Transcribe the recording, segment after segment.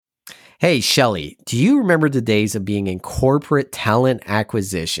Hey, Shelly, do you remember the days of being in corporate talent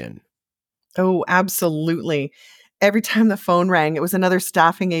acquisition? Oh, absolutely. Every time the phone rang, it was another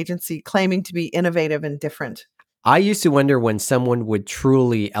staffing agency claiming to be innovative and different. I used to wonder when someone would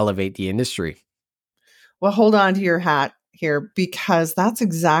truly elevate the industry. Well, hold on to your hat here because that's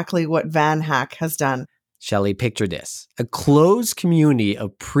exactly what Van Hack has done. Shelly, picture this: a closed community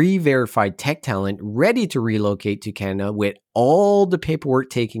of pre verified tech talent ready to relocate to Canada with all the paperwork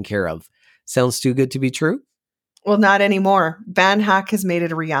taken care of. Sounds too good to be true? Well, not anymore. Van Hack has made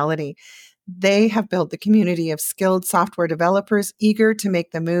it a reality. They have built the community of skilled software developers eager to make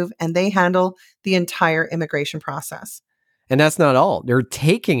the move, and they handle the entire immigration process. And that's not all. They're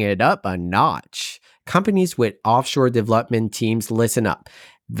taking it up a notch. Companies with offshore development teams, listen up.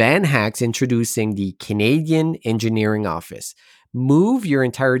 Van Hack's introducing the Canadian Engineering Office. Move your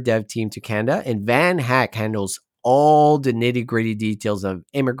entire dev team to Canada, and Van Hack handles all the nitty gritty details of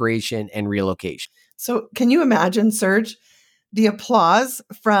immigration and relocation. So, can you imagine, Serge, the applause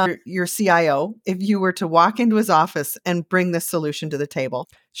from your CIO if you were to walk into his office and bring this solution to the table?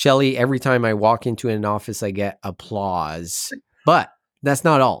 Shelly, every time I walk into an office, I get applause. But that's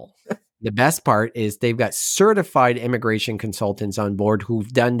not all. The best part is they've got certified immigration consultants on board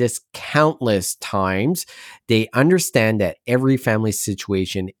who've done this countless times. They understand that every family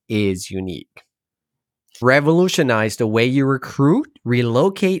situation is unique. Revolutionize the way you recruit,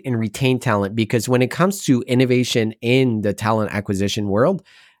 relocate, and retain talent, because when it comes to innovation in the talent acquisition world,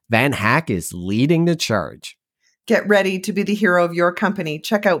 Van Hack is leading the charge. Get ready to be the hero of your company.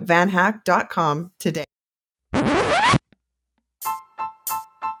 Check out vanhack.com today.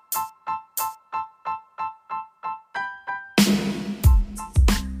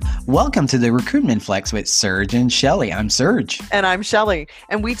 Welcome to the Recruitment Flex with Serge and Shelly. I'm Serge. And I'm Shelly.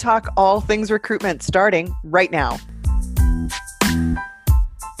 And we talk all things recruitment starting right now.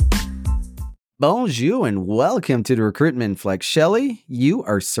 Bonjour and welcome to the Recruitment Flex. Shelly, you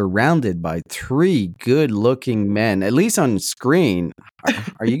are surrounded by three good-looking men, at least on screen.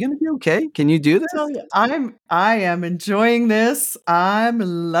 Are you going to be okay? Can you do this? I am enjoying this. I'm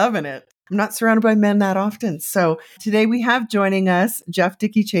loving it. I'm not surrounded by men that often. So today we have joining us Jeff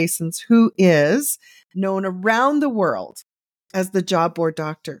Dickey-Chasins, who is known around the world as the Job Board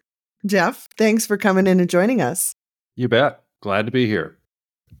Doctor. Jeff, thanks for coming in and joining us. You bet. Glad to be here.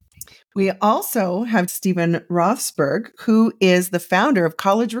 We also have Stephen Rothsberg, who is the founder of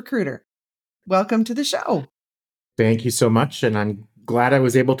College Recruiter. Welcome to the show. Thank you so much. And I'm glad I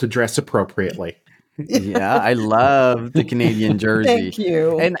was able to dress appropriately. Yeah, I love the Canadian jersey. Thank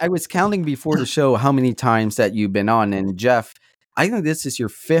you. And I was counting before the show how many times that you've been on. And Jeff, I think this is your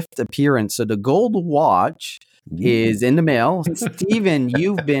fifth appearance. So the gold watch is in the mail. Stephen,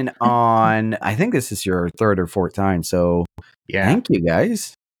 you've been on, I think this is your third or fourth time. So Thank you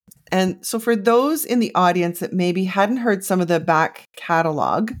guys. And so for those in the audience that maybe hadn't heard some of the back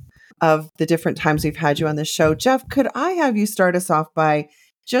catalog of the different times we've had you on the show, Jeff, could I have you start us off by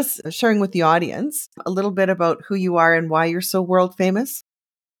just sharing with the audience a little bit about who you are and why you're so world famous?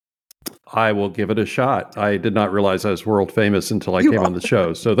 I will give it a shot. I did not realize I was world famous until I came on the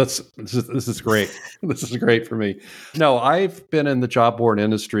show. So this is great. This is great for me. No, I've been in the job board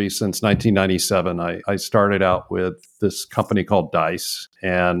industry since 1997. I started out with this company called Dice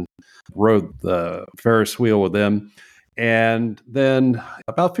and rode the Ferris wheel with them. And then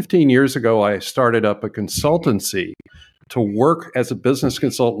about 15 years ago, I started up a consultancy to work as a business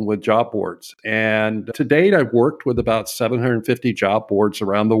consultant with job boards. And to date, I've worked with about 750 job boards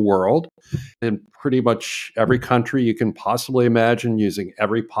around the world in pretty much every country you can possibly imagine, using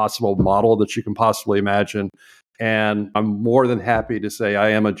every possible model that you can possibly imagine. And I'm more than happy to say I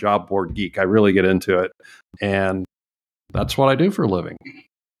am a job board geek. I really get into it. And that's what I do for a living.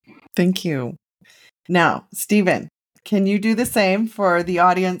 Thank you. Now, Stephen, can you do the same for the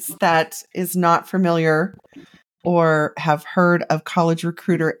audience that is not familiar or have heard of College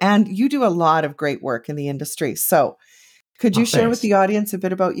Recruiter? And you do a lot of great work in the industry. So could you share with the audience a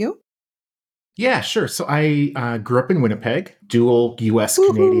bit about you? Yeah, sure. So I grew up in Winnipeg, dual U.S.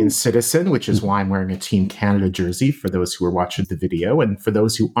 Canadian citizen, which is why I'm wearing a Team Canada jersey for those who are watching the video. And for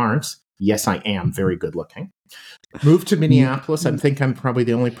those who aren't, yes, I am very good looking. Moved to Minneapolis. I think I'm probably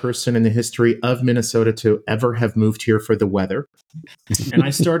the only person in the history of Minnesota to ever have moved here for the weather. And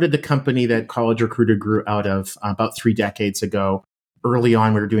I started the company that College Recruiter grew out of about 3 decades ago. Early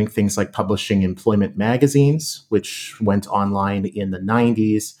on, we were doing things like publishing employment magazines, which went online in the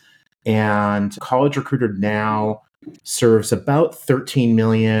 90s. And College Recruiter now serves about 13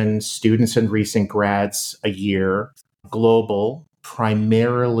 million students and recent grads a year, global,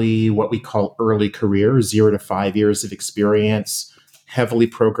 primarily what we call early career, 0 to 5 years of experience, heavily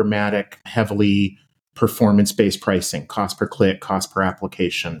programmatic, heavily performance-based pricing, cost per click, cost per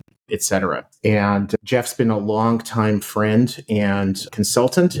application, etc. And Jeff's been a longtime friend and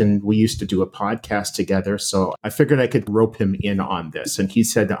consultant, and we used to do a podcast together. So I figured I could rope him in on this. And he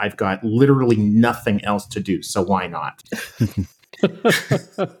said, I've got literally nothing else to do, so why not?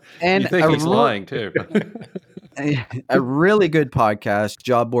 And you think he's lying too. A really good podcast,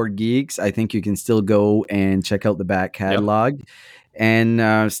 Job Board Geeks. I think you can still go and check out the back catalog. Yep.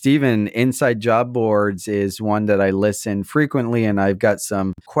 And Stephen, Inside Job Boards is one that I listen frequently, and I've got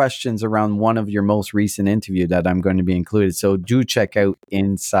some questions around one of your most recent interview that I'm going to be included. So do check out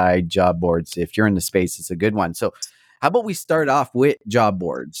Inside Job Boards. If you're in the space, it's a good one. So how about we start off with job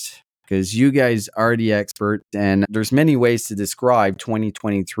boards? Because you guys are the expert, and there's many ways to describe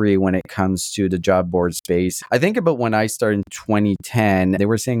 2023 when it comes to the job board space. I think about when I started in 2010, they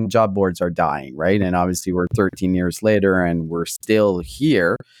were saying job boards are dying, right? And obviously we're 13 years later and we're still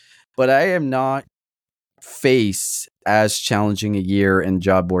here. But I am not faced as challenging a year in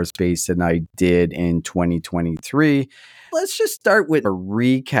job board space than I did in 2023. Let's just start with a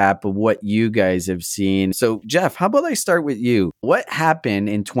recap of what you guys have seen. So, Jeff, how about I start with you? What happened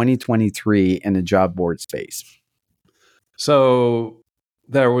in 2023 in the job board space? So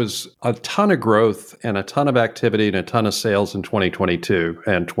there was a ton of growth and a ton of activity and a ton of sales in 2022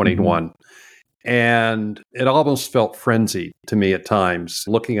 and 21. Mm-hmm. And it almost felt frenzied to me at times.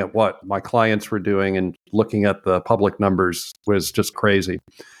 Looking at what my clients were doing and looking at the public numbers was just crazy.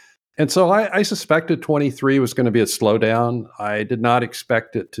 And so I suspected 23 was going to be a slowdown. I did not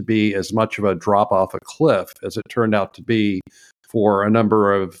expect it to be as much of a drop off a cliff as it turned out to be for a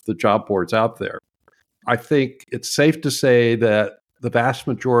number of the job boards out there. I think it's safe to say that the vast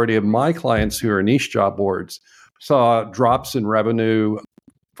majority of my clients who are niche job boards saw drops in revenue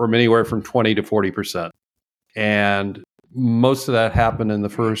from anywhere from 20 to 40%. And most of that happened in the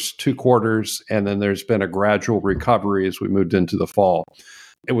first 2 quarters, and then there's been a gradual recovery as we moved into the fall.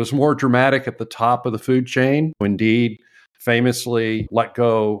 It was more dramatic at the top of the food chain. Indeed, famously let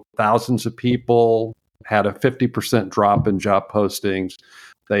go thousands of people, had a 50% drop in job postings.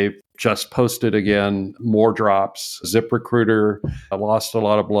 They've just posted again more drops. ZipRecruiter lost a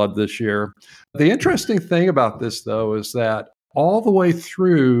lot of blood this year. The interesting thing about this, though, is that all the way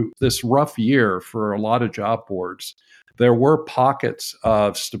through this rough year for a lot of job boards, there were pockets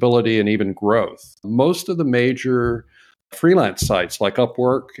of stability and even growth. Most of the major freelance sites like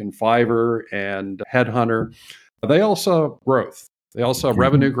Upwork and Fiverr and Headhunter, they all saw growth. They all saw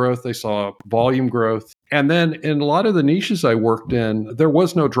revenue growth. They saw volume growth. And then in a lot of the niches I worked in, there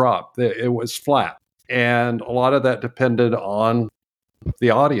was no drop. It was flat. And a lot of that depended on the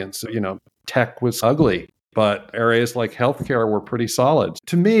audience. You know, tech was ugly, but areas like healthcare were pretty solid.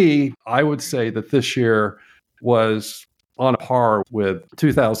 To me, I would say that this year was on par with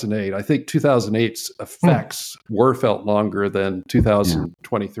 2008. I think 2008's effects were felt longer than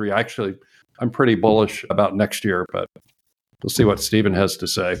 2023. Yeah. Actually, I'm pretty bullish about next year, but we'll see what Stephen has to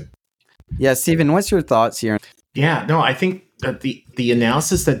say. Yeah, Stephen, what's your thoughts here? Yeah, no, I think that the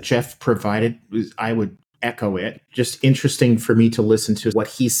analysis that Jeff provided, I would echo it. Just interesting for me to listen to what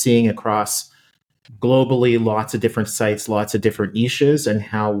he's seeing across globally, lots of different sites, lots of different niches, and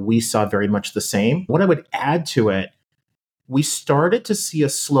how we saw very much the same. What I would add to it, we started to see a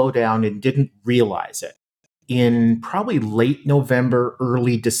slowdown and didn't realize it in probably late November,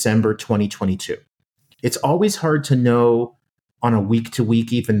 early December 2022. It's always hard to know on a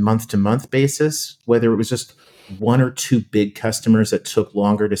week-to-week, even month-to-month basis, whether it was just 1 or 2 big customers that took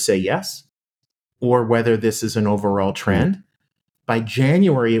longer to say yes, or whether this is an overall trend. By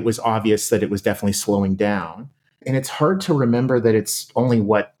January, it was obvious that it was definitely slowing down. And it's hard to remember that it's only,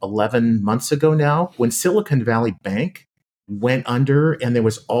 11 months ago now, when Silicon Valley Bank went under and there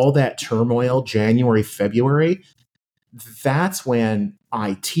was all that turmoil, January, February. That's when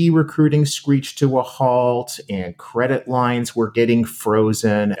IT recruiting screeched to a halt and credit lines were getting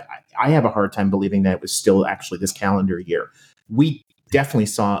frozen. I have a hard time believing that it was still actually this calendar year. We definitely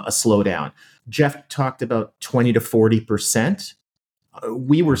saw a slowdown. Jeff talked about 20 to 40%.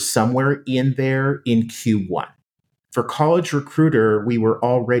 We were somewhere in there in Q1. For College Recruiter, we were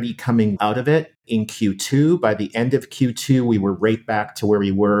already coming out of it in Q2. By the end of Q2, we were right back to where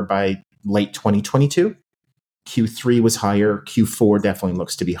we were by late 2022. Q3 was higher. Q4 definitely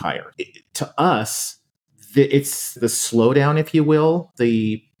looks to be higher. To us, it's the slowdown, if you will,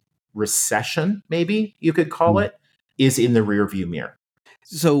 the recession, maybe you could call it, is in the rearview mirror.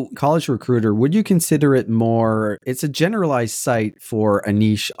 So College Recruiter, would you consider it more, it's a generalized site for a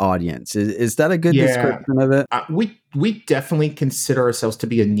niche audience. Is that a good description of it? We definitely consider ourselves to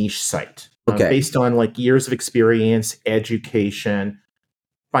be a niche site. Okay. Based on like years of experience, education,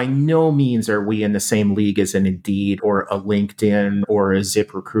 by no means are we in the same league as an Indeed or a LinkedIn or a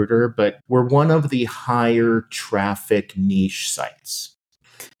ZipRecruiter, but we're one of the higher traffic niche sites.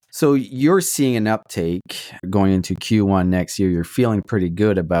 So you're seeing an uptake going into Q1 next year. You're feeling pretty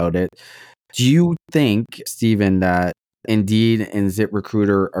good about it. Do you think, Stephen, that Indeed and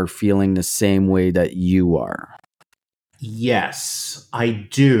ZipRecruiter are feeling the same way that you are? Yes, I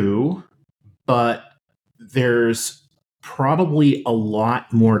do, but there's probably a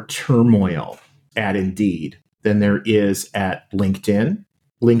lot more turmoil at Indeed than there is at LinkedIn.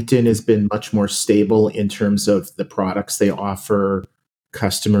 LinkedIn has been much more stable in terms of the products they offer,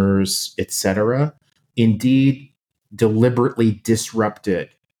 customers, etc. Indeed deliberately disrupted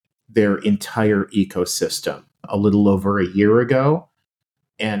their entire ecosystem a little over a year ago.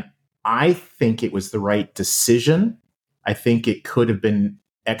 And I think it was the right decision. I think it could have been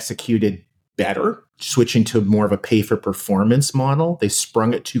executed better, switching to more of a pay for performance model. They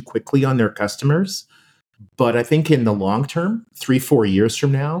sprung it too quickly on their customers. But I think in the long term, 3-4 years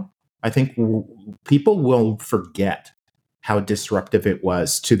from now, I think people will forget how disruptive it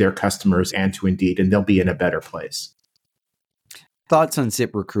was to their customers and to Indeed, and they'll be in a better place. Thoughts on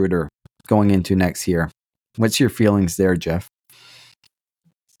ZipRecruiter going into next year? What's your feelings there, Jeff?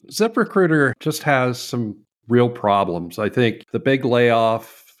 ZipRecruiter just has some real problems. I think the big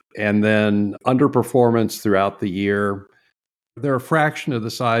layoff and then underperformance throughout the year. They're a fraction of the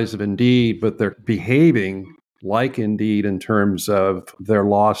size of Indeed, but they're behaving like Indeed in terms of their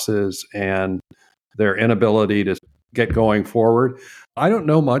losses and their inability to get going forward. I don't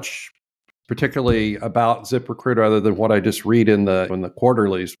know much particularly about ZipRecruiter other than what I just read in the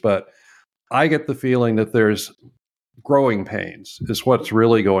quarterlies, but I get the feeling that there's growing pains is what's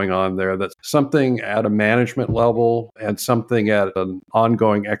really going on there. That's something at a management level and something at an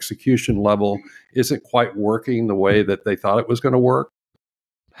ongoing execution level isn't quite working the way that they thought it was going to work.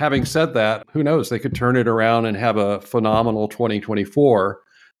 Having said that, who knows? They could turn it around and have a phenomenal 2024.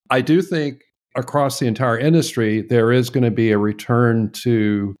 I do think across the entire industry, there is going to be a return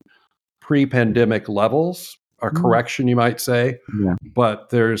to pre-pandemic levels, a correction, you might say. Yeah. But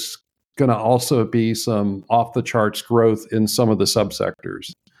there's going to also be some off-the-charts growth in some of the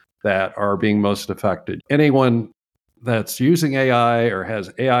subsectors that are being most affected. Anyone that's using AI or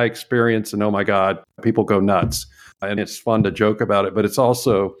has AI experience, and oh my God, people go nuts. And it's fun to joke about it, but it's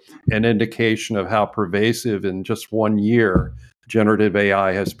also an indication of how pervasive in just 1 year generative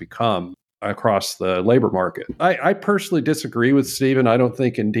AI has become across the labor market. I personally disagree with Stephen. I don't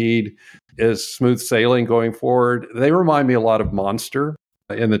think Indeed is smooth sailing going forward. They remind me a lot of Monster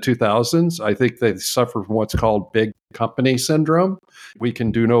in the 2000s. I think they suffer from what's called big company syndrome. We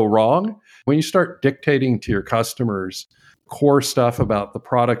can do no wrong. When you start dictating to your customers core stuff about the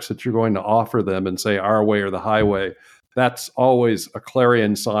products that you're going to offer them and say our way or the highway, that's always a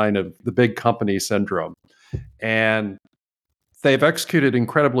clarion sign of the big company syndrome. And they've executed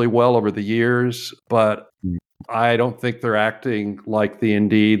incredibly well over the years, but I don't think they're acting like the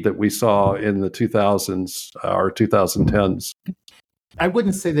Indeed that we saw in the 2000s or 2010s. I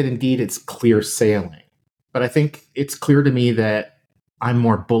wouldn't say that Indeed it's clear sailing, but I think it's clear to me that I'm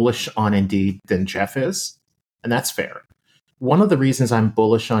more bullish on Indeed than Jeff is, and that's fair. One of the reasons I'm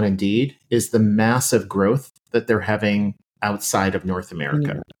bullish on Indeed is the massive growth that they're having outside of North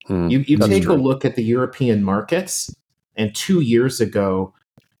America. You take a look at the European markets, and 2 years ago,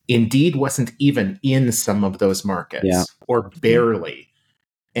 Indeed wasn't even in some of those markets, or barely.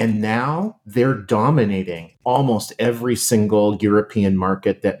 And now they're dominating almost every single European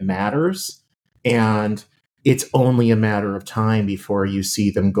market that matters. And it's only a matter of time before you see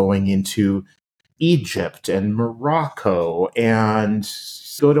them going into Egypt and Morocco and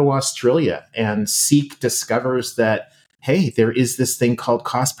go to Australia. And Seek discovers that, hey, there is this thing called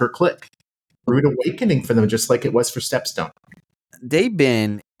cost per click. Rude awakening for them, just like it was for Stepstone. They've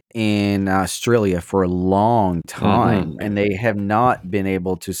been in Australia for a long time, and they have not been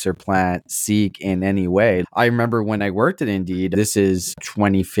able to supplant Seek in any way. I remember when I worked at Indeed, this is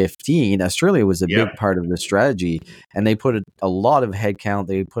 2015, Australia was a big part of the strategy, and they put a lot of headcount,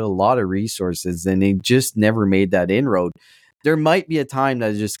 they put a lot of resources, and they just never made that inroad. There might be a time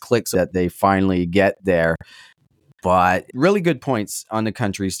that it just clicks that they finally get there. But really good points on the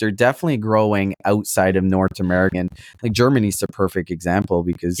countries. They're definitely growing outside of North America. Like Germany's the perfect example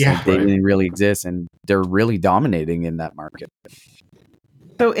because they didn't really exist and they're really dominating in that market.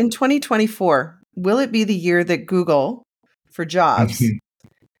 So in 2024, will it be the year that Google for jobs?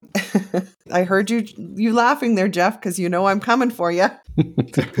 I heard you laughing there, Jeff, because you know I'm coming for you.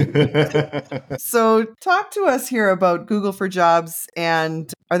 So talk to us here about Google for Jobs,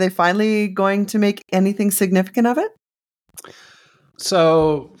 and are they finally going to make anything significant of it?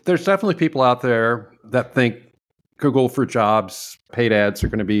 So there's definitely people out there that think Google for Jobs paid ads are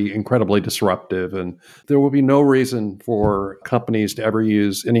going to be incredibly disruptive, and there will be no reason for companies to ever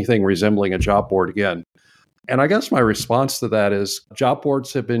use anything resembling a job board again. And I guess my response to that is job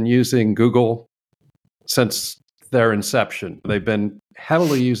boards have been using Google since their inception. They've been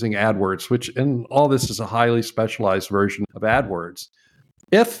heavily using AdWords, which in all this is a highly specialized version of AdWords.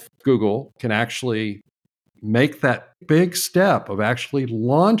 If Google can actually make that big step of actually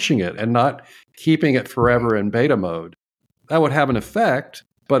launching it and not keeping it forever in beta mode, that would have an effect.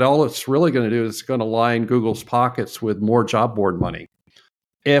 But all it's really going to do is going to line Google's pockets with more job board money.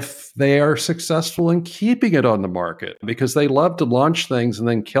 If they are successful in keeping it on the market, because they love to launch things and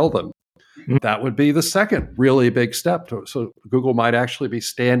then kill them, that would be the second really big step. So Google might actually be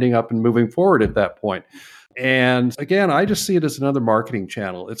standing up and moving forward at that point. And again, I just see it as another marketing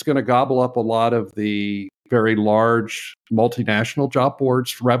channel. It's going to gobble up a lot of the very large multinational job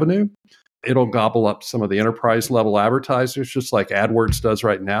boards revenue. It'll gobble up some of the enterprise level advertisers, just like AdWords does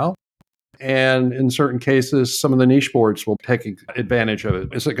right now. And in certain cases, some of the niche boards will take advantage of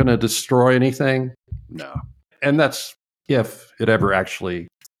it. Is it going to destroy anything? No. And that's if it ever actually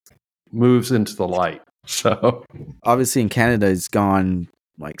moves into the light. So obviously in Canada, it's gone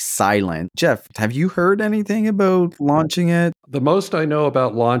like silent. Jeff, have you heard anything about launching it? The most I know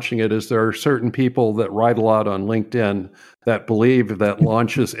about launching it is there are certain people that write a lot on LinkedIn that believe that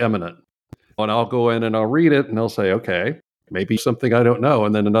launch is imminent. And I'll go in and I'll read it and they'll say, okay, maybe something I don't know.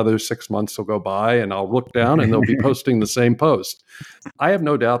 And then another 6 months will go by and I'll look down and they'll be posting the same post. I have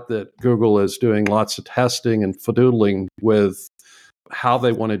no doubt that Google is doing lots of testing and fidoodling with how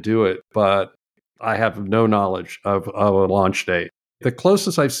they want to do it, but I have no knowledge of a launch date. The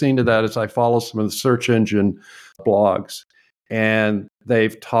closest I've seen to that is I follow some of the search engine blogs, and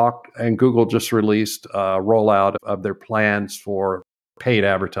they've talked, and Google just released a rollout of their plans for paid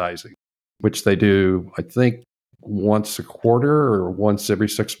advertising, which they do, I think, once a quarter or once every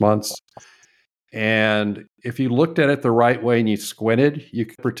 6 months. And if you looked at it the right way and you squinted, you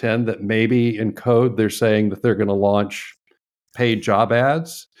could pretend that maybe in code they're saying that they're going to launch paid job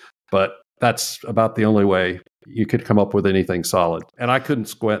ads, but that's about the only way you could come up with anything solid. And I couldn't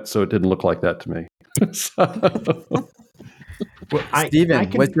squint, so it didn't look like that to me. Well,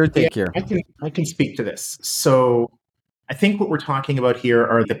 Steven, what's your take here? I can speak to this. So I think what we're talking about here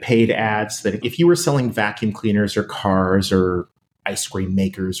are the paid ads that if you were selling vacuum cleaners or cars or ice cream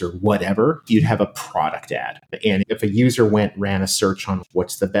makers or whatever, you'd have a product ad. And if a user ran a search on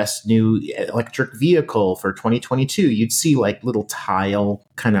what's the best new electric vehicle for 2022, you'd see like little tile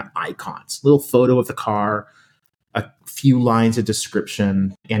kind of icons, little photo of the car, a few lines of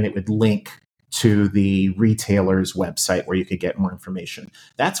description, and it would link to the retailer's website where you could get more information.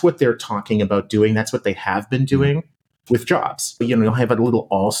 That's what they're talking about doing. That's what they have been doing with jobs. You'll have a little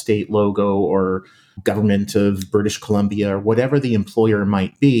Allstate logo or government of British Columbia or whatever the employer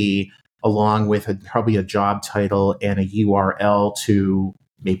might be, along with probably a job title and a URL to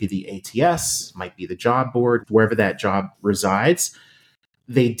maybe the ATS, might be the job board, wherever that job resides.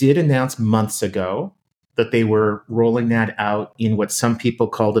 They did announce months ago that they were rolling that out in what some people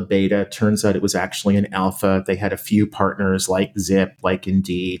called a beta. Turns out it was actually an alpha. They had a few partners like Zip, like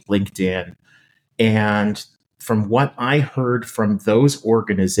Indeed, LinkedIn. And from what I heard from those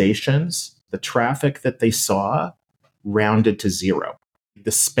organizations, the traffic that they saw rounded to zero.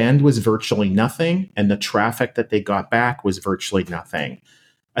 The spend was virtually nothing, and the traffic that they got back was virtually nothing.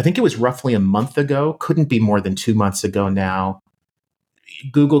 I think it was roughly a month ago, couldn't be more than 2 months ago now.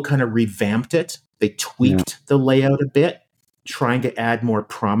 Google kind of revamped it. They tweaked the layout a bit, trying to add more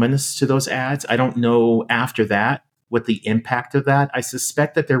prominence to those ads. I don't know after that what the impact of that. I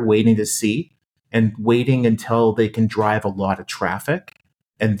suspect that they're waiting to see and waiting until they can drive a lot of traffic,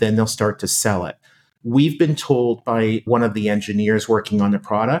 and then they'll start to sell it. We've been told by one of the engineers working on the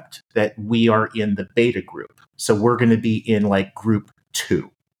product that we are in the beta group. So we're going to be in like group 2.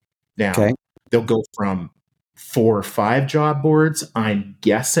 Now, they'll go from 4 or 5 job boards, I'm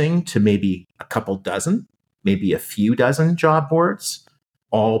guessing, to maybe a couple dozen, maybe a few dozen job boards,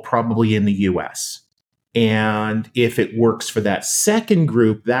 all probably in the US. And if it works for that second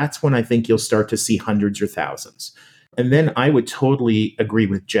group, that's when I think you'll start to see hundreds or thousands. And then I would totally agree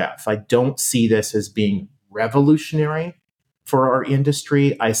with Jeff. I don't see this as being revolutionary for our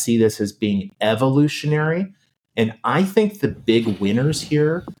industry. I see this as being evolutionary. And I think the big winners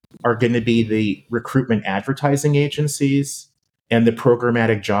here are going to be the recruitment advertising agencies and the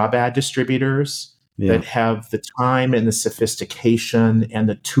programmatic job ad distributors that have the time and the sophistication and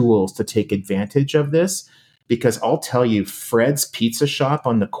the tools to take advantage of this. Because I'll tell you, Fred's Pizza Shop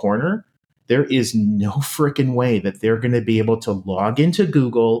on the corner, there is no freaking way that they're going to be able to log into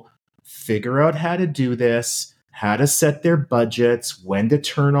Google, figure out how to do this, how to set their budgets, when to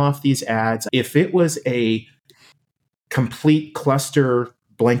turn off these ads. If it was a complete cluster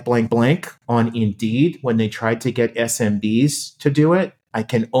blank, blank, blank on Indeed when they tried to get SMBs to do it, I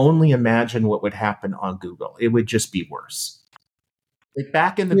can only imagine what would happen on Google. It would just be worse. Like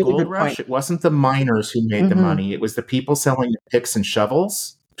back in the Really gold good rush, point. it wasn't the miners who made the money. It was the people selling the picks and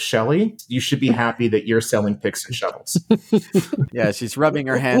shovels. Shelley, you should be happy that you're selling picks and shovels. Yeah, she's rubbing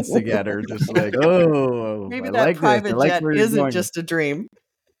her hands together, just like, oh, Maybe I that like private this. I like jet where you're isn't going. just a dream.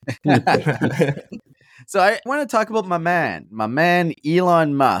 So I want to talk about my man,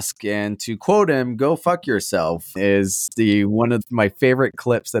 Elon Musk. And to quote him, "Go fuck yourself" is one of my favorite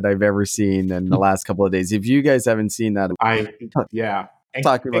clips that I've ever seen in the last couple of days. If you guys haven't seen that, Yeah.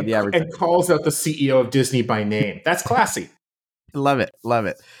 talking about the advertising. And calls out the CEO of Disney by name. That's classy. Love it.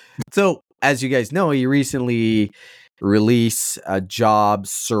 So as you guys know, he recently released a job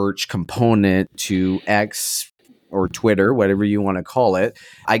search component to X or Twitter, whatever you want to call it.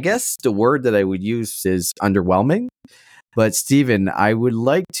 I guess the word that I would use is underwhelming. But Stephen, I would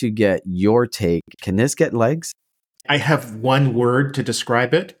like to get your take. Can this get legs? I have one word to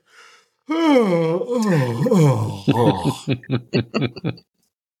describe it. You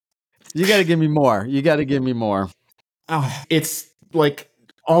got to give me more. It's like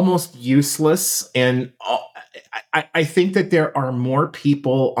almost useless. And I think that there are more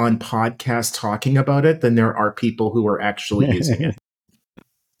people on podcasts talking about it than there are people who are actually using it.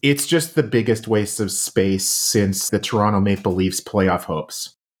 It's just the biggest waste of space since the Toronto Maple Leafs playoff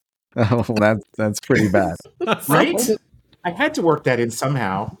hopes. Oh, that's pretty bad. Right? I had to work that in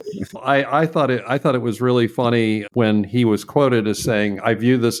somehow. I thought it was really funny when he was quoted as saying, "I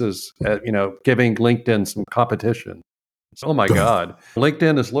view this as giving LinkedIn some competition." Oh my God!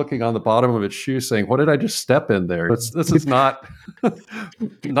 LinkedIn is looking on the bottom of its shoe, saying, "What did I just step in there? This is not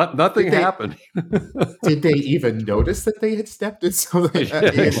nothing happened." Did they even notice that they had stepped in something?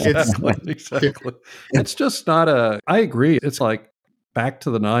 Exactly. It's just not I agree. It's like back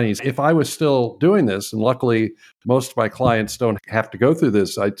to the 90s. If I was still doing this, and luckily most of my clients don't have to go through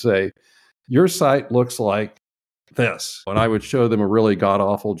this, I'd say, your site looks like this. And I would show them a really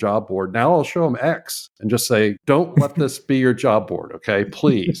god-awful job board. Now I'll show them X and just say, don't let this be your job board, okay?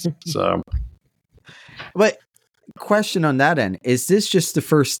 Please. So, but question on that end, is this just the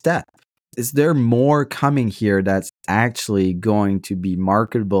first step? Is there more coming here that's actually going to be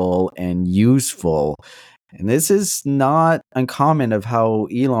marketable and useful? And this is not uncommon of how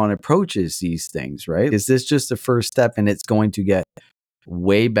Elon approaches these things, right? Is this just the first step and it's going to get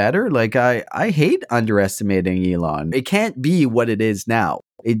way better? Like I hate underestimating Elon. It can't be what it is now.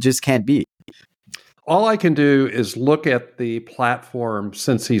 It just can't be. All I can do is look at the platform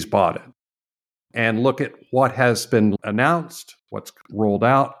since he's bought it and look at what has been announced, what's rolled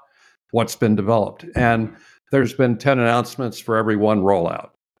out, what's been developed. And there's been 10 announcements for every one rollout.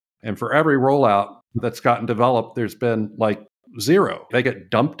 And for every rollout that's gotten developed, there's been like zero. They get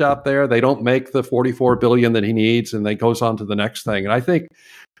dumped out there. They don't make the 44 billion that he needs, and they goes on to the next thing. And I think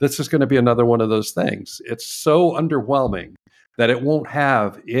this is going to be another one of those things. It's so underwhelming that it won't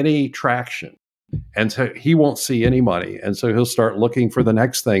have any traction. And so he won't see any money. And so he'll start looking for the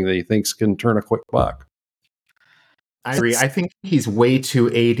next thing that he thinks can turn a quick buck. I agree. I think he's way too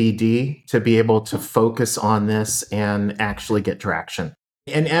ADD to be able to focus on this and actually get traction.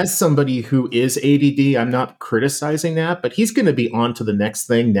 And as somebody who is ADD, I'm not criticizing that, but he's going to be on to the next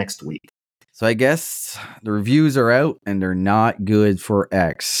thing next week. So I guess the reviews are out and they're not good for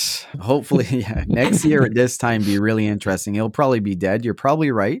X. Hopefully next year at this time be really interesting. He'll probably be dead. You're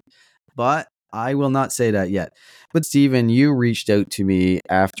probably right, but I will not say that yet. But Stephen, you reached out to me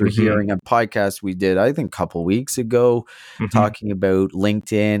after hearing a podcast we did, I think a couple weeks ago, talking about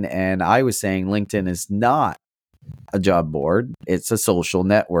LinkedIn. And I was saying LinkedIn is not a job board. It's a social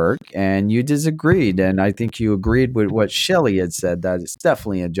network. And you disagreed. And I think you agreed with what Shelley had said, that it's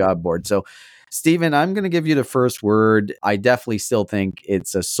definitely a job board. So Stephen, I'm going to give you the first word. I definitely still think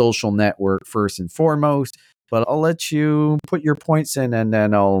it's a social network first and foremost, but I'll let you put your points in and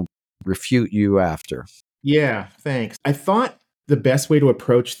then I'll refute you after. Yeah, thanks. I thought the best way to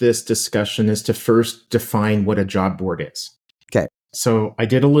approach this discussion is to first define what a job board is. Okay. So I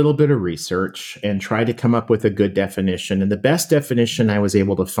did a little bit of research and tried to come up with a good definition. And the best definition I was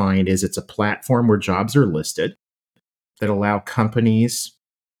able to find is it's a platform where jobs are listed that allow companies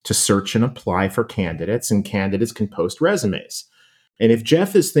to search and apply for candidates, and candidates can post resumes. And if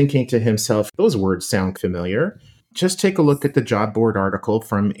Jeff is thinking to himself, those words sound familiar, just take a look at the job board article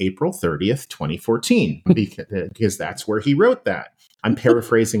from April 30th, 2014, because that's where he wrote that. I'm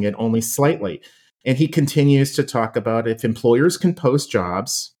paraphrasing it only slightly. And he continues to talk about if employers can post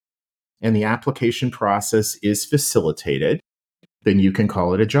jobs and the application process is facilitated, then you can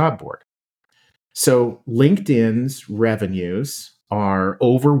call it a job board. So LinkedIn's revenues are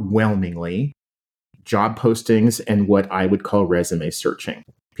overwhelmingly job postings and what I would call resume searching.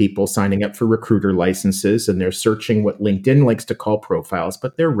 People signing up for recruiter licenses and they're searching what LinkedIn likes to call profiles,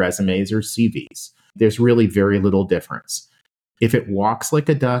 but they're resumes or CVs. There's really very little difference. If it walks like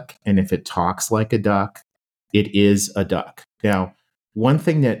a duck and if it talks like a duck, it is a duck. Now, one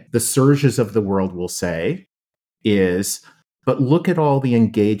thing that the Surges of the world will say is, but look at all the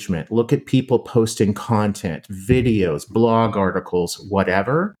engagement. Look at people posting content, videos, blog articles,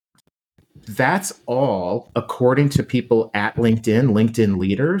 whatever. That's all, according to people at LinkedIn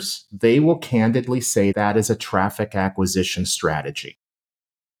leaders, they will candidly say that is a traffic acquisition strategy.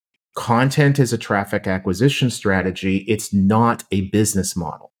 Content is a traffic acquisition strategy. It's not a business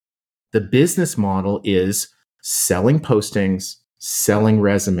model. The business model is selling postings, selling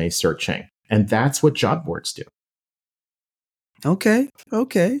resume searching. And that's what job boards do. Okay.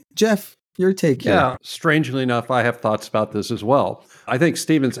 Jeff, your take here. Yeah, strangely enough, I have thoughts about this as well. I think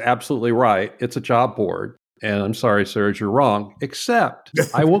Stephen's absolutely right. It's a job board. And I'm sorry, Serge, you're wrong, except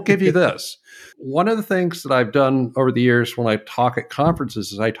I will give you this. One of the things that I've done over the years when I talk at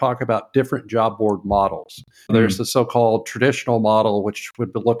conferences is I talk about different job board models. There's the so-called traditional model, which would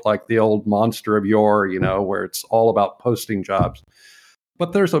look like the old monster of yore, where it's all about posting jobs.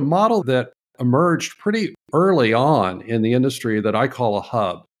 But there's a model that emerged pretty early on in the industry that I call a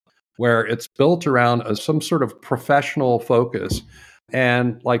hub, where it's built around some sort of professional focus.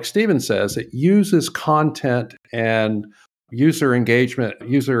 And like Stephen says, it uses content and user engagement,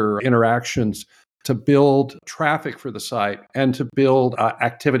 user interactions to build traffic for the site and to build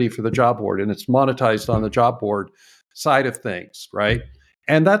activity for the job board. And it's monetized on the job board side of things, right?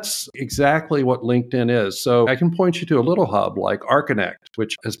 And that's exactly what LinkedIn is. So I can point you to a little hub like Archinect,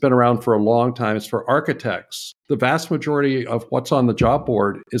 which has been around for a long time. It's for architects. The vast majority of what's on the job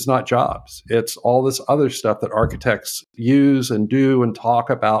board is not jobs. It's all this other stuff that architects use and do and talk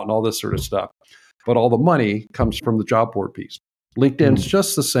about and all this sort of stuff. But all the money comes from the job board piece. LinkedIn's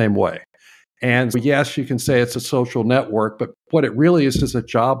just the same way. And yes, you can say it's a social network, but what it really is a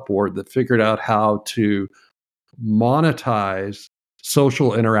job board that figured out how to monetize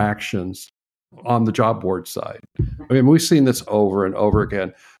social interactions on the job board side. I mean, we've seen this over and over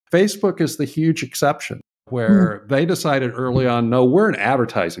again. Facebook is the huge exception where they decided early on, no, we're an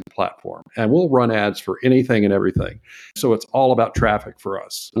advertising platform and we'll run ads for anything and everything. So it's all about traffic for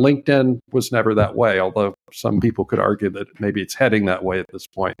us. LinkedIn was never that way, although some people could argue that maybe it's heading that way at this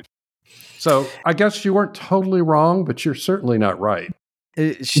point. So I guess you weren't totally wrong, but you're certainly not right.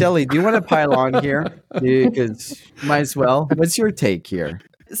 Shelley, do you want to pile on here? Because might as well. What's your take here?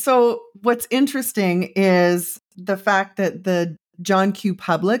 So what's interesting is the fact that the John Q.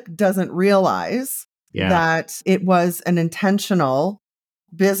 public doesn't realize that it was an intentional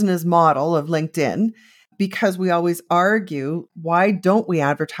business model of LinkedIn, because we always argue, why don't we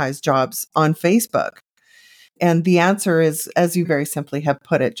advertise jobs on Facebook? And the answer is, as you very simply have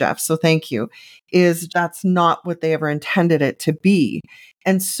put it, Jeff, so thank you, is that's not what they ever intended it to be.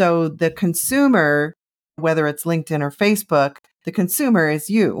 And so the consumer, whether it's LinkedIn or Facebook, the consumer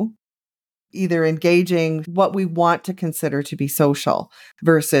is you, either engaging what we want to consider to be social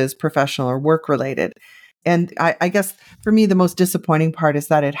versus professional or work related. And I guess for me, the most disappointing part is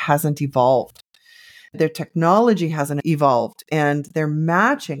that it hasn't evolved. Their technology hasn't evolved and their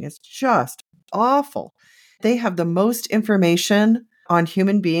matching is just awful. They have the most information on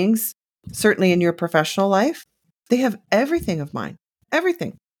human beings, certainly in your professional life. They have everything of mine,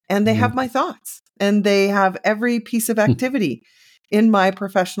 everything. And they have my thoughts and they have every piece of activity in my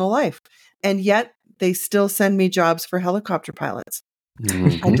professional life. And yet they still send me jobs for helicopter pilots.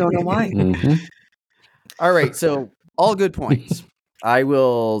 I don't know why. All right. So all good points. I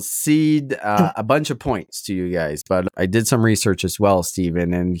will cede a bunch of points to you guys, but I did some research as well,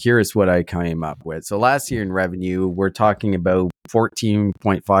 Stephen, and here's what I came up with. So last year in revenue, we're talking about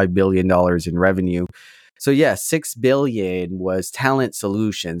 $14.5 billion in revenue. So yes, $6 billion was talent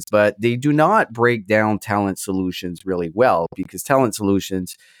solutions, but they do not break down talent solutions really well, because talent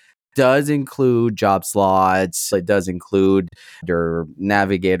solutions does include job slots. It does include their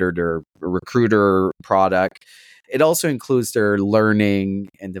navigator, their recruiter product. It also includes their learning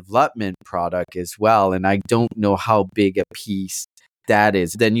and development product as well. And I don't know how big a piece that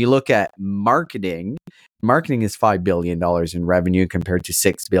is. Then you look at marketing. Marketing is $5 billion in revenue compared to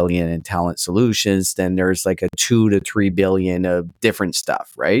 $6 billion in talent solutions. Then there's like a 2 to 3 billion of different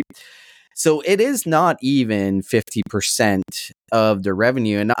stuff, right? So it is not even 50% of the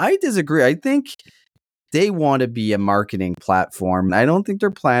revenue. And I disagree. I think they want to be a marketing platform. I don't think their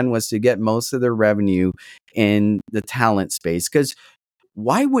plan was to get most of their revenue in the talent space, because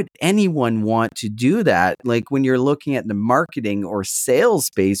why would anyone want to do that? Like when you're looking at the marketing or sales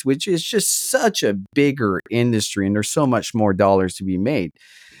space, which is just such a bigger industry and there's so much more dollars to be made.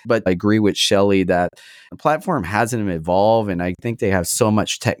 But I agree with Shelley that the platform hasn't evolved. And I think they have so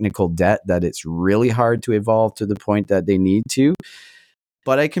much technical debt that it's really hard to evolve to the point that they need to.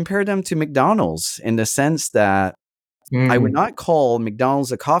 But I compare them to McDonald's in the sense that I would not call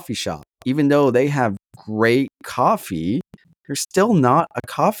McDonald's a coffee shop. Even though they have great coffee, they're still not a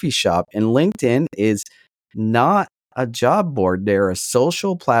coffee shop. And LinkedIn is not a job board. They're a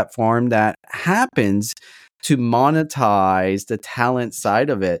social platform that happens to monetize the talent side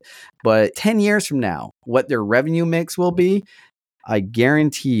of it. But 10 years from now, what their revenue mix will be, I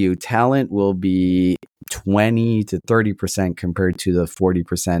guarantee you talent will be 20 to 30% compared to the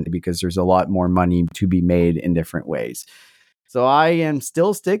 40% because there's a lot more money to be made in different ways. So I am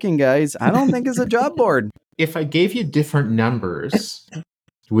still sticking, guys. I don't think it's a job board. If I gave you different numbers,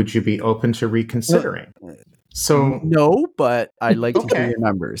 would you be open to reconsidering? So no, but I'd like to hear Okay. your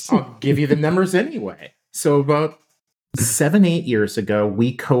numbers. I'll give you the numbers anyway. So about 7-8 years ago,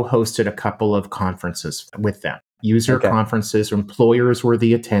 we co-hosted a couple of conferences with them. User conferences, employers were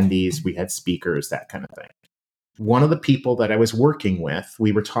the attendees. We had speakers, that kind of thing. One of the people that I was working with,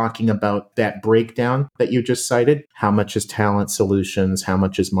 we were talking about that breakdown that you just cited. How much is talent solutions? How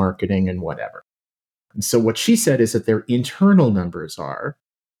much is marketing and whatever? And so what she said is that their internal numbers are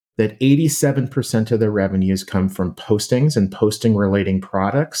that 87% of their revenues come from postings and posting relating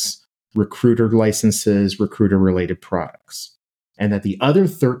products, recruiter licenses, recruiter related products. And that the other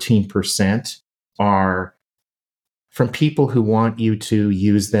 13% are from people who want you to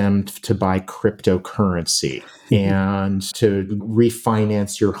use them to buy cryptocurrency and to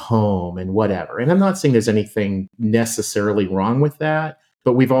refinance your home and whatever. And I'm not saying there's anything necessarily wrong with that,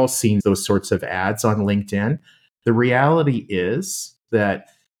 but we've all seen those sorts of ads on LinkedIn. The reality is that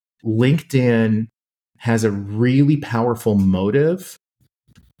LinkedIn has a really powerful motive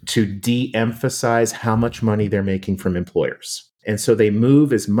to de-emphasize how much money they're making from employers. And so they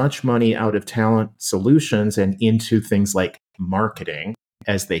move as much money out of talent solutions and into things like marketing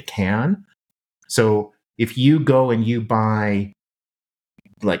as they can. So if you go and you buy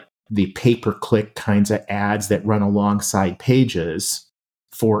like the pay-per-click kinds of ads that run alongside pages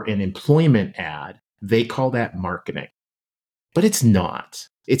for an employment ad, they call that marketing. But it's not.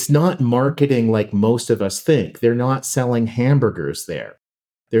 It's not marketing like most of us think. They're not selling hamburgers there.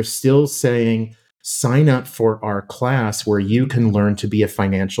 They're still saying, sign up for our class where you can learn to be a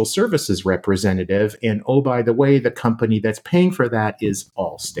financial services representative. And oh, by the way, the company that's paying for that is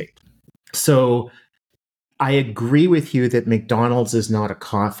Allstate. So I agree with you that McDonald's is not a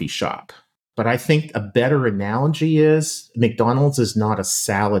coffee shop. But I think a better analogy is McDonald's is not a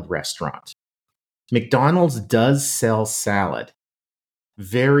salad restaurant. McDonald's does sell salad.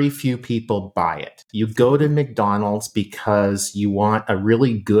 Very few people buy it. You go to McDonald's because you want a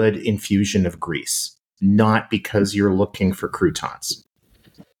really good infusion of grease, not because you're looking for croutons.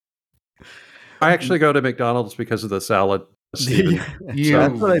 I actually go to McDonald's because of the salad, Stephen. You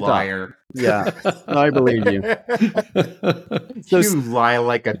That's what I thought. liar. Yeah, I believe you. You lie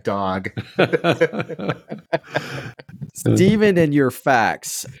like a dog. Stephen and your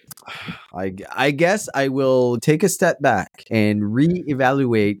facts. I guess I will take a step back and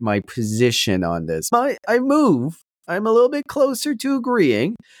reevaluate my position on this. I'm a little bit closer to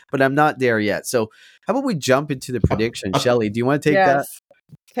agreeing, but I'm not there yet. So how about we jump into the prediction? Shelley, do you want to take that?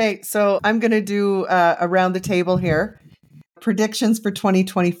 Okay, so I'm going to do around the table here. Predictions for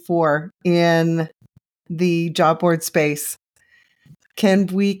 2024 in the job board space. Can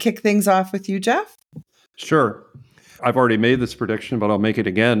we kick things off with you, Jeff? Sure. I've already made this prediction, but I'll make it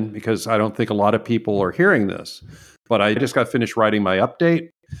again because I don't think a lot of people are hearing this. But I just got finished writing my update,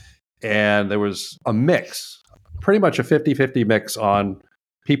 and there was a mix, pretty much a 50-50 mix on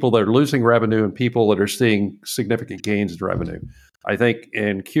people that are losing revenue and people that are seeing significant gains in revenue. I think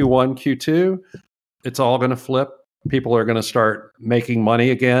in Q1, Q2, it's all going to flip. People are going to start making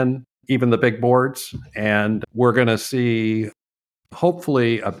money again, even the big boards. And we're going to see,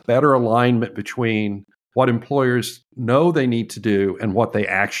 hopefully, a better alignment between what employers know they need to do and what they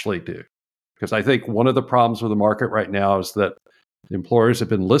actually do. Because I think one of the problems with the market right now is that employers have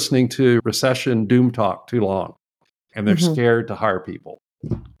been listening to recession doom talk too long. and they're Mhm. scared to hire people,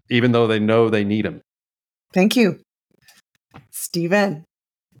 even though they know they need them. Thank you. Stephen.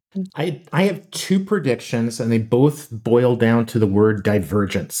 I have two predictions, and they both boil down to the word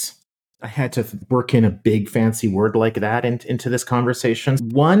divergence. I had to work in a big fancy word like that into this conversation.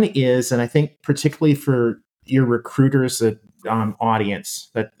 One is, and I think particularly for your recruiters audience,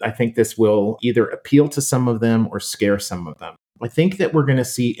 that I think this will either appeal to some of them or scare some of them. I think that we're going to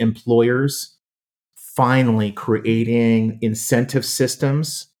see employers finally creating incentive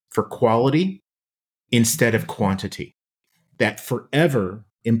systems for quality instead of quantity. That forever,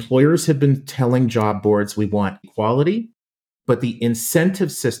 employers have been telling job boards we want quality, but the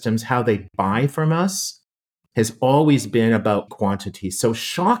incentive systems, how they buy from us, has always been about quantity. So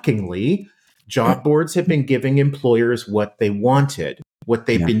shockingly, job boards have been giving employers what they wanted, what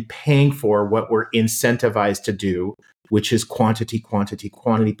they've been paying for, what we're incentivized to do, which is quantity, quantity,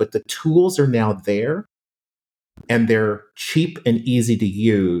 quantity. But the tools are now there, and they're cheap and easy to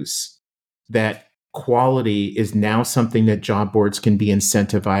use, that quality is now something that job boards can be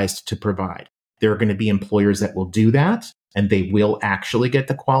incentivized to provide. There are going to be employers that will do that, and they will actually get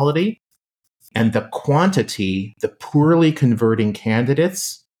the quality. And the quantity, the poorly converting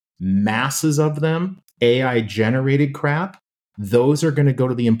candidates, masses of them, AI generated crap, those are going to go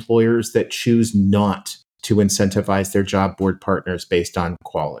to the employers that choose not to incentivize their job board partners based on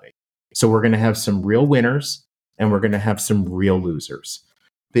quality. So we're going to have some real winners, and we're going to have some real losers.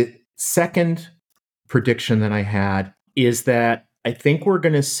 The second prediction that I had is that I think we're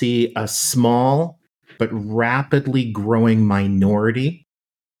going to see a small but rapidly growing minority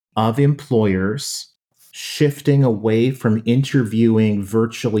of employers shifting away from interviewing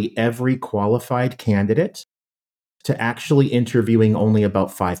virtually every qualified candidate to actually interviewing only about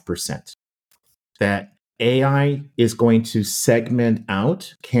 5%. That AI is going to segment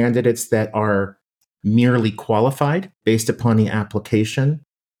out candidates that are merely qualified based upon the application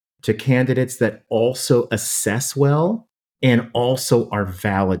to candidates that also assess well and also are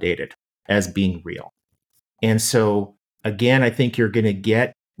validated as being real. And so, again, I think you're going to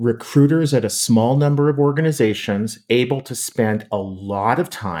get recruiters at a small number of organizations able to spend a lot of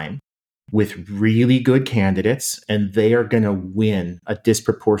time with really good candidates, and they are going to win a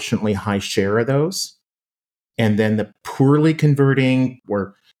disproportionately high share of those. And then the poorly converting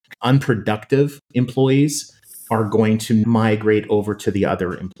or unproductive employees are going to migrate over to the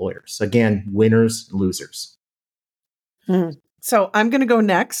other employers. Again, winners, losers. So I'm going to go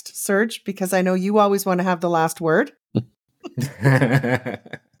next, Serge, because I know you always want to have the last word.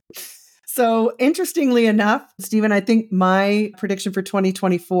 So interestingly enough, Stephen, I think my prediction for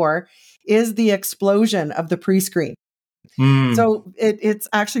 2024 is the explosion of the pre-screen. So it's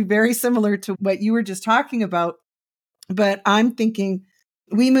actually very similar to what you were just talking about. But I'm thinking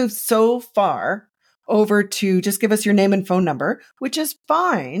we moved so far over to just give us your name and phone number, which is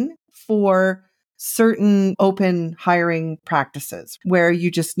fine for certain open hiring practices where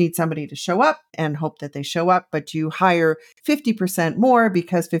you just need somebody to show up and hope that they show up, but you hire 50% more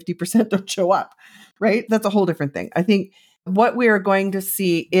because 50% don't show up, right? That's a whole different thing. I think what we are going to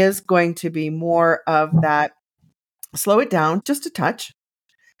see is going to be more of that. Slow it down just a touch,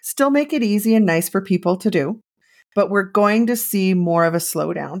 still make it easy and nice for people to do, but we're going to see more of a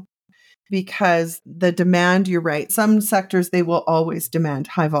slowdown because the demand, you're right, some sectors, they will always demand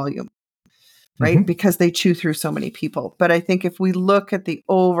high volume, right? Because they chew through so many people. But I think if we look at the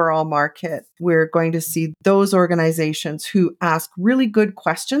overall market, we're going to see those organizations who ask really good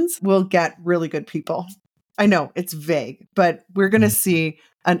questions will get really good people. I know it's vague, but we're going to see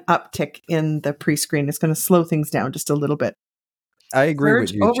an uptick in the pre-screen. It's going to slow things down just a little bit. I agree Serge,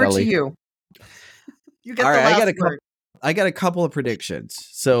 with you, over Shelley. to you. You get All the right, last word. I got a couple of predictions.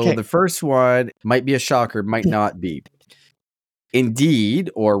 So Okay. the first one might be a shocker, might not be. Indeed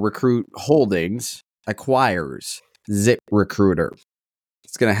or Recruit Holdings acquires ZipRecruiter.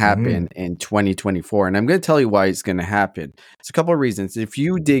 It's going to happen in 2024. And I'm going to tell you why it's going to happen. It's a couple of reasons. If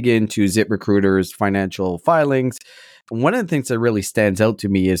you dig into ZipRecruiter's financial filings, one of the things that really stands out to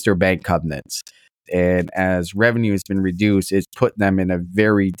me is their bank covenants. And as revenue has been reduced, it's put them in a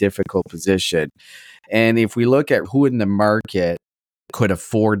very difficult position. And if we look at who in the market could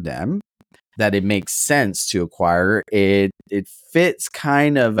afford them, that it makes sense to acquire, it fits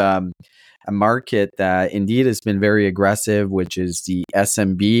kind of a market that Indeed has been very aggressive, which is the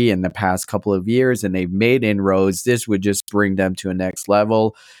SMB in the past couple of years, and they've made inroads. This would just bring them to a next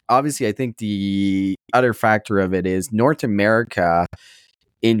level. Obviously, I think the other factor of it is North America.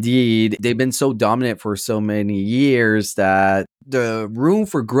 Indeed, they've been so dominant for so many years that the room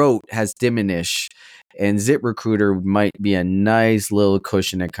for growth has diminished, and ZipRecruiter might be a nice little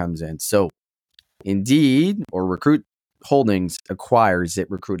cushion that comes in. So Indeed or Recruit Holdings acquires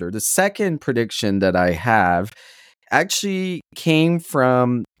ZipRecruiter. The second prediction that I have actually came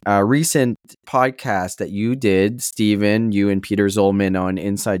from a recent podcast that you did, Stephen, you and Peter Zollman on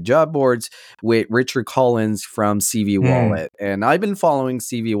Inside Job Boards with Richard Collins from CV Wallet. And I've been following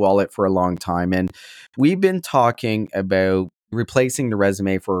CV Wallet for a long time. And we've been talking about replacing the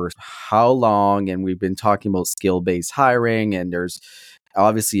resume for how long? And we've been talking about skill-based hiring, and there's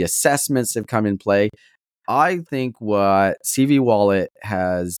obviously assessments have come in play. I think what CV Wallet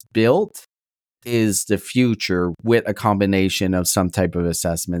has built is the future with a combination of some type of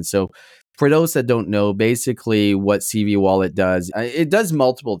assessment. So for those that don't know, basically what CV Wallet does, it does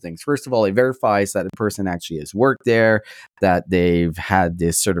multiple things. First of all, it verifies that a person actually has worked there, that they've had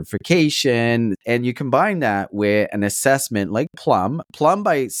this certification, and you combine that with an assessment like Plum. Plum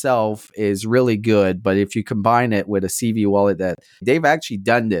by itself is really good, but if you combine it with a CV Wallet that they've actually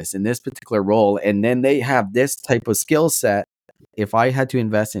done this in this particular role, and then they have this type of skill set, if I had to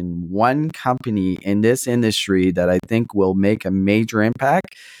invest in one company in this industry that I think will make a major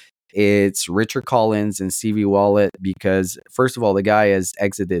impact, it's Richard Collins and CV Wallet, because first of all, the guy has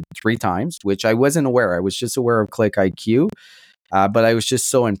exited 3 times, which I wasn't aware. I was just aware of Click IQ, but I was just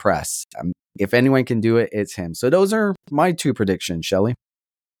so impressed. If anyone can do it, it's him. So those are my 2 predictions, Shelley.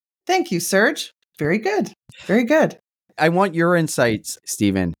 Thank you, Serge. Very good. Very good. I want your insights,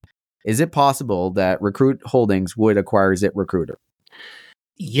 Stephen. Is it possible that Recruit Holdings would acquire ZipRecruiter?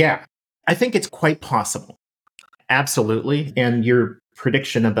 Yeah, I think it's quite possible. Absolutely. And your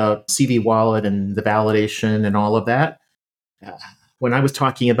prediction about CV Wallet and the validation and all of that, when I was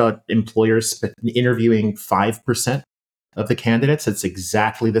talking about employers interviewing 5% of the candidates, it's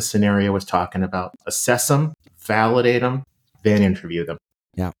exactly the scenario I was talking about. Assess them, validate them, then interview them.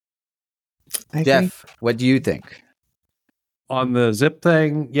 Yeah. I Jeff, what do you think? On the Zip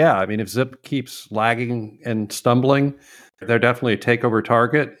thing, yeah. I mean, if Zip keeps lagging and stumbling, they're definitely a takeover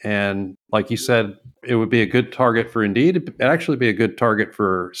target. And like you said, it would be a good target for Indeed. It'd actually be a good target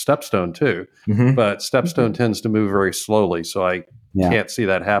for Stepstone too. Mm-hmm. But Stepstone tends to move very slowly, so I can't see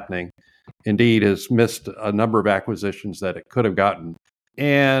that happening. Indeed has missed a number of acquisitions that it could have gotten.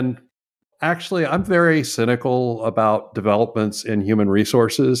 And actually, I'm very cynical about developments in human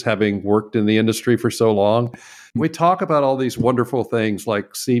resources, having worked in the industry for so long. We talk about all these wonderful things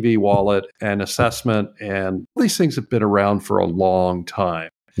like CV Wallet and assessment, and these things have been around for a long time.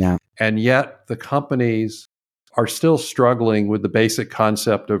 Yeah. And yet the companies are still struggling with the basic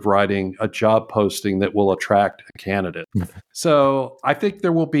concept of writing a job posting that will attract a candidate. So I think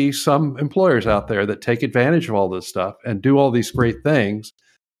there will be some employers out there that take advantage of all this stuff and do all these great things.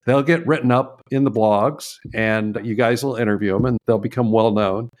 They'll get written up in the blogs, and you guys will interview them, and they'll become well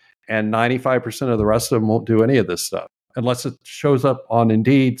known. And 95% of the rest of them won't do any of this stuff unless it shows up on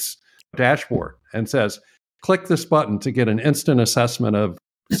Indeed's dashboard and says, click this button to get an instant assessment of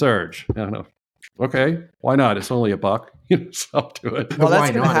Serge. I don't know. Okay, why not? It's only $1. So I'll do it. Well, that's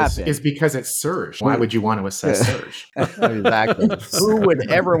why going to not happen. is because it's Serge. Why would you want to assess Serge? Exactly. Who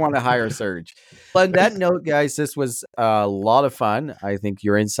would ever want to hire Serge? On that note, guys, this was a lot of fun. I think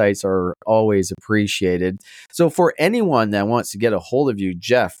your insights are always appreciated. So for anyone that wants to get a hold of you,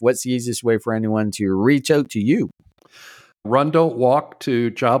 Jeff, what's the easiest way for anyone to reach out to you? Run, don't walk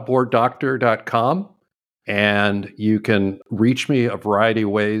to jobboarddoctor.com, and you can reach me a variety of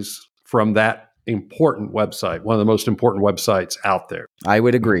ways from that important website, one of the most important websites out there. I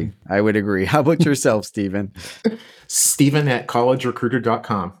would agree. How about yourself, Stephen? Stephen at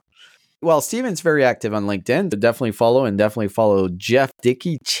collegerecruiter.com. Well, Stephen's very active on LinkedIn. So definitely follow Jeff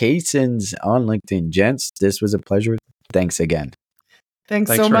Dickey-Chasins on LinkedIn. Gents, this was a pleasure. Thanks again. Thanks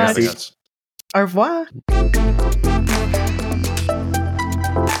for so much. having us. Au revoir.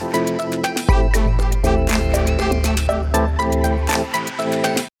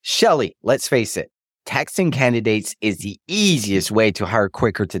 Shelley, let's face it, texting candidates is the easiest way to hire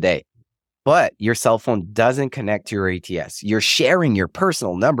quicker today. But your cell phone doesn't connect to your ATS. You're sharing your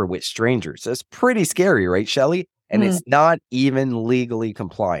personal number with strangers. That's pretty scary, right, Shelley? And it's not even legally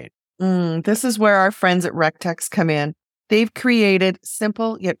compliant. This is where our friends at RecText come in. They've created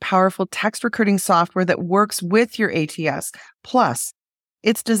simple yet powerful text recruiting software that works with your ATS. Plus,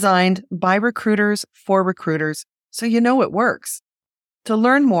 it's designed by recruiters for recruiters, so you know it works. To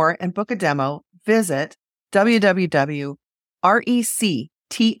learn more and book a demo, visit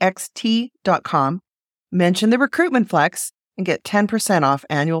www.rectxt.com, mention the Recruitment Flex, and get 10% off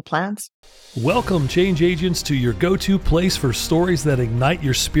annual plans. Welcome, change agents, to your go-to place for stories that ignite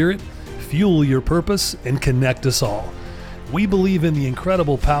your spirit, fuel your purpose, and connect us all. We believe in the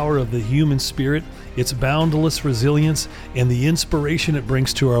incredible power of the human spirit, its boundless resilience, and the inspiration it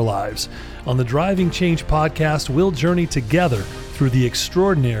brings to our lives. On the Driving Change podcast, we'll journey together through the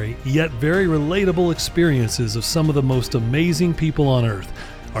extraordinary yet very relatable experiences of some of the most amazing people on earth.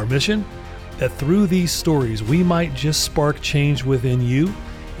 Our mission? That through these stories, we might just spark change within you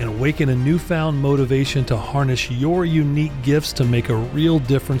and awaken a newfound motivation to harness your unique gifts to make a real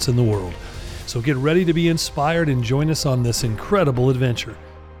difference in the world. So get ready to be inspired and join us on this incredible adventure.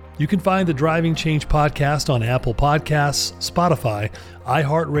 You can find the Driving Change podcast on Apple Podcasts, Spotify,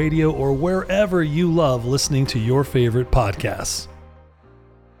 iHeartRadio, or wherever you love listening to your favorite podcasts.